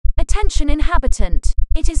Attention inhabitant.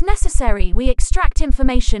 It is necessary we extract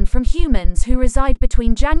information from humans who reside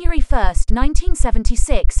between January 1st,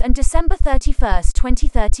 1976 and December 31st,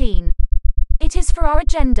 2013. It is for our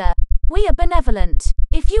agenda. We are benevolent.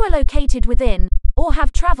 If you are located within, or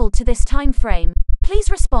have traveled to this time frame, please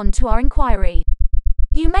respond to our inquiry.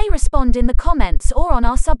 You may respond in the comments or on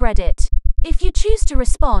our subreddit. If you choose to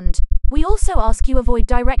respond, we also ask you avoid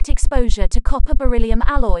direct exposure to copper beryllium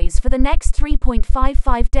alloys for the next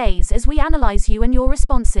 3.55 days as we analyze you and your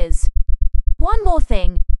responses. One more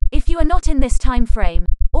thing, if you are not in this time frame,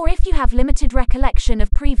 or if you have limited recollection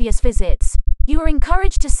of previous visits, you are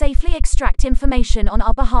encouraged to safely extract information on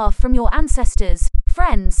our behalf from your ancestors,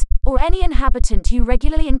 friends, or any inhabitant you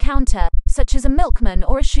regularly encounter, such as a milkman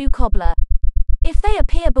or a shoe cobbler. If they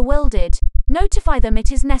appear bewildered, notify them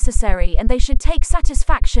it is necessary and they should take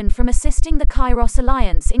satisfaction from assisting the Kairos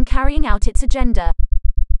Alliance in carrying out its agenda.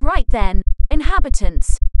 Right then,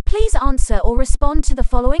 inhabitants, please answer or respond to the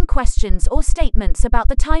following questions or statements about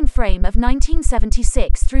the time frame of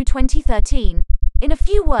 1976 through 2013. In a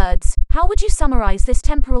few words, how would you summarize this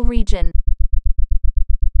temporal region?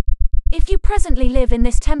 If you presently live in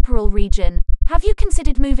this temporal region, have you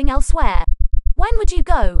considered moving elsewhere? When would you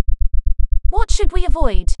go? What should we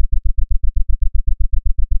avoid?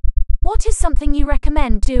 What is something you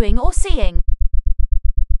recommend doing or seeing?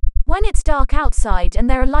 When it's dark outside and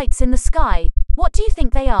there are lights in the sky, what do you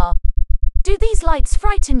think they are? Do these lights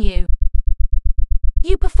frighten you?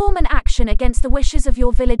 You perform an action against the wishes of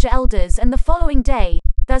your village elders and the following day,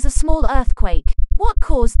 there's a small earthquake. What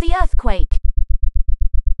caused the earthquake?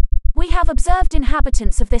 We have observed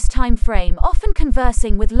inhabitants of this time frame often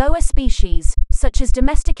conversing with lower species, such as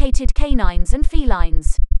domesticated canines and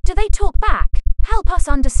felines. Do they talk back? Help us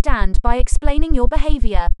understand by explaining your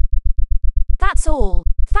behavior. That's all.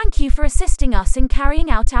 Thank you for assisting us in carrying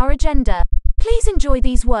out our agenda. Please enjoy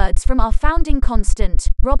these words from our founding constant,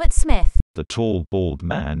 Robert Smith. The tall bald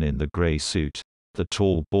man in the grey suit. The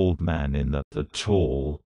tall bald man in the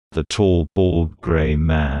tall bald grey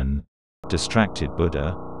man. Distracted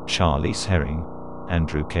Buddha. Charlize Herring.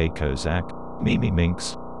 Andrew K. Kozak. Mimi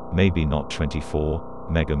Minx. Maybe Not 24.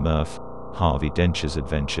 Mega Murph. Harvey Dent's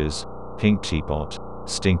Adventures. Pink Teapot.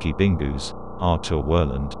 Stinky Bingoos. Arthur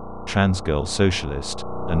Werland. Transgirl Socialist.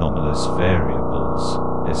 Anomalous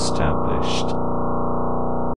Variables. Established.